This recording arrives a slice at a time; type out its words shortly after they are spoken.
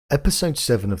Episode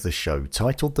 7 of the show,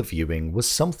 titled The Viewing, was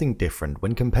something different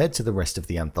when compared to the rest of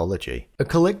the anthology. A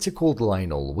collector called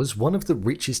Lionel was one of the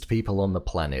richest people on the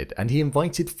planet, and he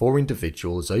invited 4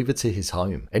 individuals over to his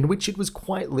home, in which it was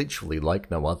quite literally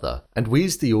like no other, and we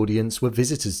as the audience were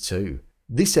visitors too.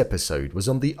 This episode was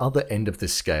on the other end of the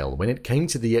scale when it came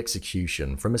to the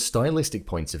execution from a stylistic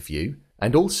point of view,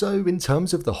 and also in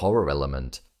terms of the horror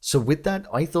element. So with that,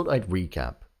 I thought I'd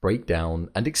recap, break down,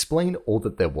 and explain all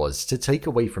that there was to take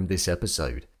away from this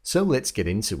episode. So let's get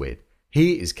into it.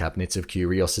 Here is Cabinet of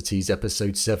Curiosities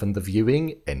Episode 7 The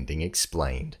Viewing, Ending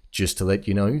Explained. Just to let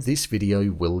you know, this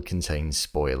video will contain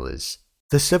spoilers.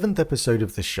 The 7th episode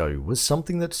of the show was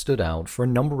something that stood out for a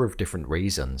number of different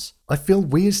reasons. I feel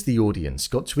we as the audience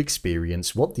got to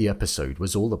experience what the episode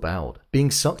was all about,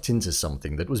 being sucked into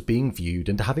something that was being viewed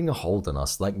and having a hold on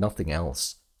us like nothing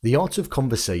else. The art of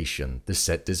conversation, the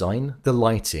set design, the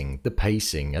lighting, the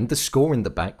pacing, and the score in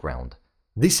the background.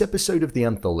 This episode of the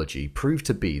anthology proved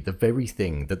to be the very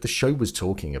thing that the show was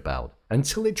talking about,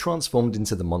 until it transformed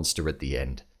into the monster at the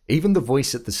end. Even the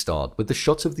voice at the start with the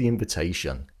shot of the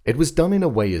invitation. It was done in a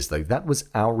way as though that was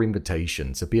our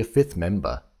invitation to be a 5th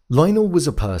member. Lionel was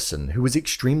a person who was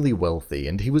extremely wealthy,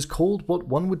 and he was called what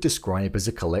one would describe as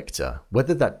a collector,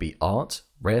 whether that be art,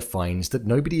 rare finds that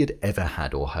nobody had ever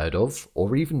had or heard of,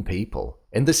 or even people,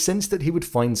 in the sense that he would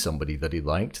find somebody that he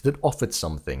liked that offered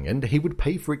something and he would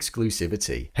pay for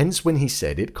exclusivity. Hence when he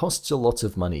said it costs a lot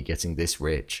of money getting this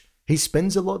rich. He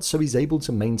spends a lot so he's able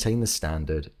to maintain the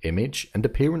standard, image, and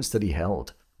appearance that he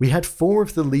held. We had 4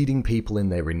 of the leading people in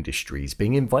their industries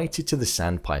being invited to the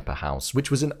Sandpiper House,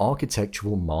 which was an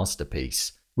architectural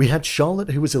masterpiece. We had Charlotte,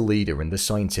 who was a leader in the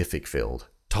scientific field,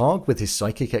 Targ with his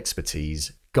psychic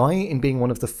expertise, Guy in being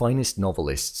one of the finest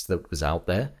novelists that was out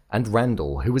there, and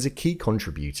Randall, who was a key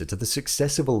contributor to the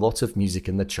success of a lot of music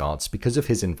in the charts because of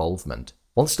his involvement.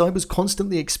 Whilst I was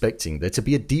constantly expecting there to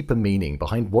be a deeper meaning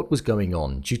behind what was going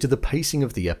on due to the pacing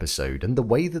of the episode and the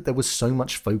way that there was so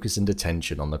much focus and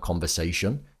attention on the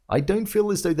conversation, I don't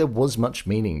feel as though there was much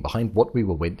meaning behind what we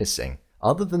were witnessing,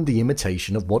 other than the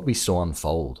imitation of what we saw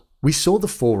unfold. We saw the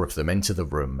 4 of them enter the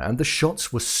room, and the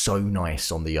shots were so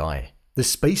nice on the eye. The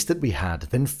space that we had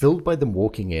then filled by them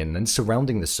walking in and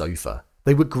surrounding the sofa.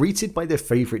 They were greeted by their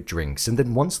favourite drinks, and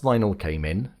then once Lionel came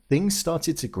in, things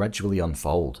started to gradually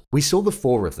unfold. We saw the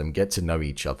 4 of them get to know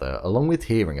each other, along with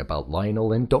hearing about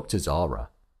Lionel and Dr. Zara.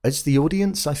 As the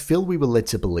audience, I feel we were led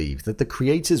to believe that the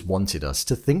creators wanted us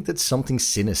to think that something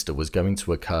sinister was going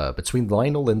to occur between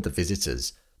Lionel and the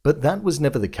visitors, but that was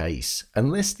never the case,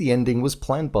 unless the ending was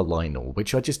planned by Lionel,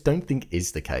 which I just don't think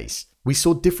is the case. We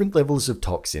saw different levels of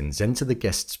toxins enter the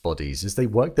guests' bodies as they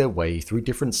worked their way through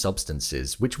different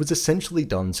substances, which was essentially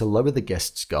done to lower the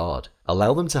guests' guard,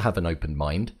 allow them to have an open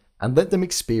mind, and let them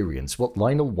experience what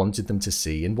Lionel wanted them to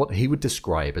see in what he would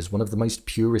describe as one of the most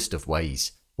purest of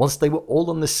ways. Whilst they were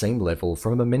all on the same level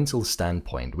from a mental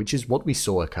standpoint, which is what we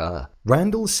saw occur.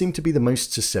 Randall seemed to be the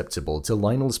most susceptible to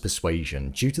Lionel's persuasion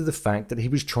due to the fact that he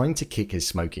was trying to kick his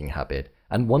smoking habit,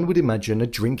 and one would imagine a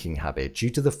drinking habit due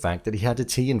to the fact that he had a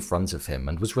tea in front of him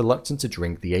and was reluctant to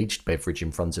drink the aged beverage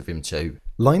in front of him too.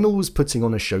 Lionel was putting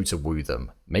on a show to woo them,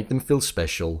 make them feel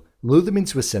special, lure them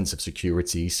into a sense of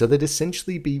security so they'd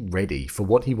essentially be ready for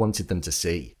what he wanted them to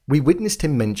see. We witnessed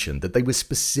him mention that they were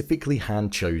specifically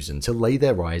hand-chosen to lay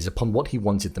their eyes upon what he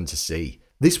wanted them to see.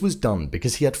 This was done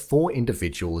because he had 4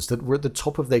 individuals that were at the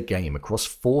top of their game across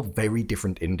 4 very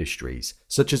different industries,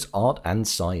 such as art and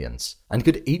science, and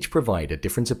could each provide a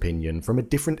different opinion from a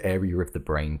different area of the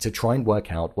brain to try and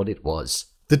work out what it was.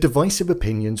 The divisive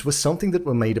opinions were something that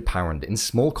were made apparent in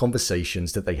small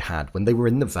conversations that they had when they were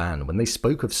in the van when they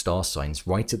spoke of star signs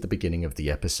right at the beginning of the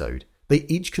episode. They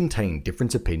each contained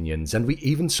different opinions, and we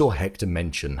even saw Hector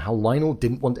mention how Lionel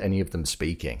didn't want any of them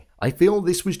speaking. I feel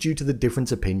this was due to the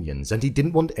different opinions, and he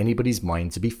didn't want anybody's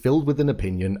mind to be filled with an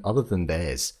opinion other than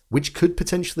theirs, which could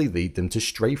potentially lead them to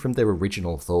stray from their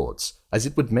original thoughts, as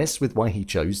it would mess with why he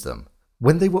chose them.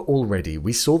 When they were all ready,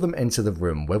 we saw them enter the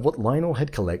room where what Lionel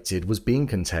had collected was being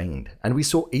contained, and we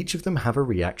saw each of them have a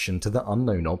reaction to the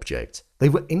unknown object. They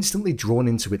were instantly drawn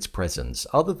into its presence,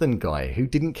 other than Guy, who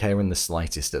didn't care in the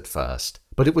slightest at first.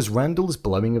 But it was Randall's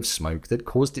blowing of smoke that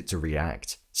caused it to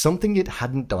react, something it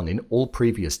hadn't done in all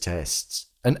previous tests.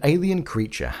 An alien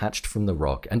creature hatched from the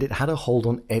rock, and it had a hold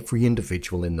on every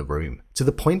individual in the room, to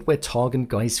the point where Targ and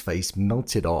Guy's face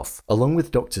melted off, along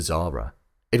with Dr. Zara.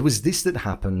 It was this that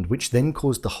happened which then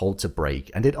caused the hold to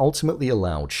break, and it ultimately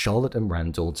allowed Charlotte and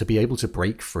Randall to be able to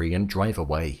break free and drive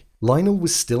away. Lionel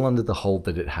was still under the hold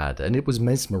that it had, and it was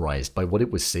mesmerized by what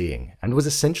it was seeing, and was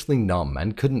essentially numb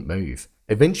and couldn't move.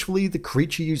 Eventually, the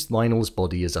creature used Lionel's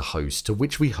body as a host, to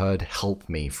which we heard "help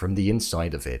me" from the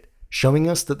inside of it, showing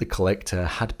us that the collector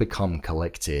had become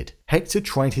collected. Hector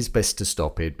tried his best to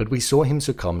stop it, but we saw him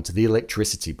succumb to the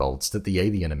electricity bolts that the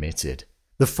alien emitted.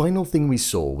 The final thing we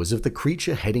saw was of the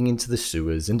creature heading into the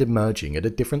sewers and emerging at a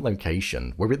different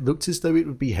location, where it looked as though it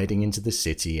would be heading into the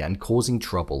city and causing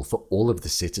trouble for all of the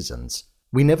citizens.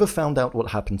 We never found out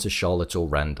what happened to Charlotte or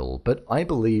Randall, but I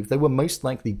believe they were most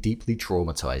likely deeply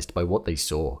traumatized by what they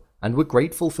saw, and were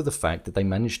grateful for the fact that they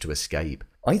managed to escape.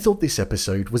 I thought this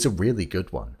episode was a really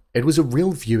good one. It was a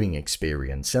real viewing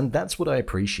experience, and that's what I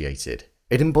appreciated.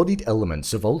 It embodied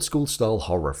elements of old school style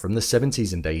horror from the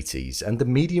 70s and 80s, and the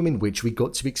medium in which we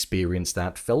got to experience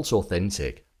that felt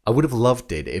authentic. I would have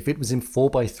loved it if it was in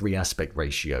 4:3 aspect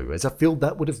ratio, as I feel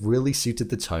that would have really suited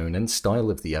the tone and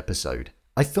style of the episode.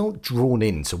 I felt drawn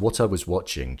into what I was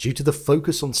watching due to the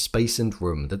focus on space and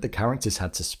room that the characters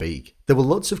had to speak. There were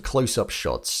lots of close-up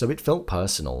shots, so it felt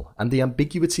personal, and the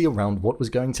ambiguity around what was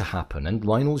going to happen and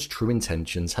Lionel's true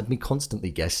intentions had me constantly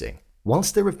guessing.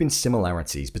 Whilst there have been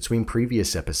similarities between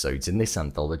previous episodes in this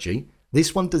anthology,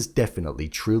 this one does definitely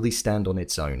truly stand on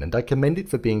its own, and I commend it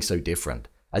for being so different,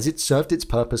 as it served its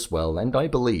purpose well and I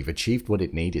believe achieved what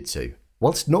it needed to.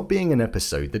 Whilst not being an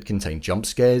episode that contained jump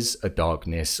scares, a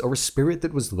darkness, or a spirit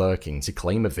that was lurking to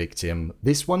claim a victim,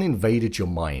 this one invaded your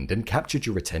mind and captured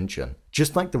your attention,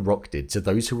 just like The Rock did to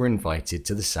those who were invited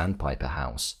to the Sandpiper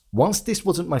House. Whilst this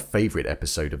wasn't my favourite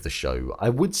episode of the show,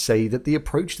 I would say that the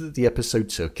approach that the episode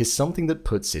took is something that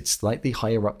puts it slightly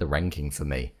higher up the ranking for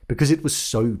me, because it was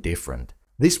so different.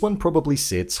 This one probably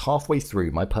sits halfway through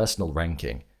my personal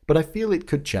ranking, but I feel it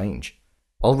could change.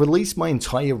 I'll release my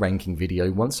entire ranking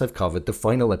video once I've covered the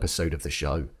final episode of the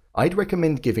show. I'd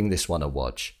recommend giving this one a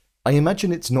watch. I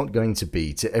imagine it's not going to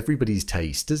be to everybody's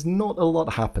taste, as not a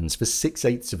lot happens for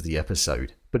 6/8 of the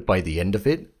episode, but by the end of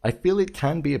it, I feel it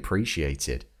can be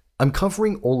appreciated. I'm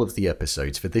covering all of the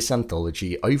episodes for this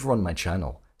anthology over on my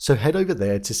channel, so head over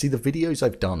there to see the videos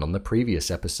I've done on the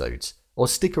previous episodes, or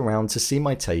stick around to see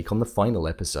my take on the final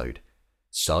episode.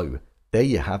 So, there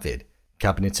you have it.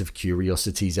 Cabinet of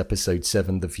Curiosities Episode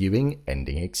 7 The Viewing,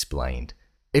 Ending Explained.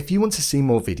 If you want to see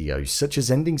more videos such as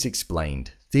Endings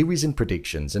Explained, theories and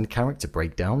predictions, and character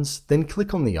breakdowns, then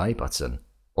click on the I button.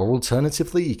 Or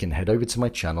alternatively, you can head over to my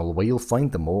channel where you'll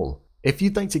find them all. If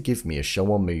you'd like to give me a show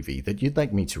or movie that you'd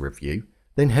like me to review,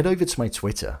 then head over to my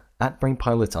Twitter,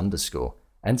 @brainpilot_,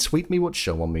 and tweet me what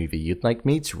show or movie you'd like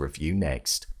me to review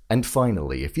next. And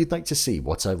finally, if you'd like to see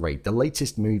what I rate the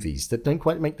latest movies that don't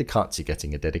quite make the cut to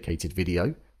getting a dedicated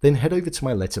video, then head over to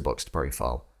my Letterboxd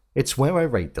profile. It's where I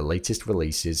rate the latest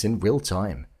releases in real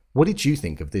time. What did you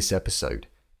think of this episode?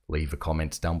 Leave a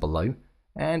comment down below,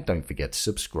 and don't forget to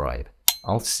subscribe.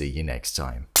 I'll see you next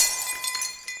time.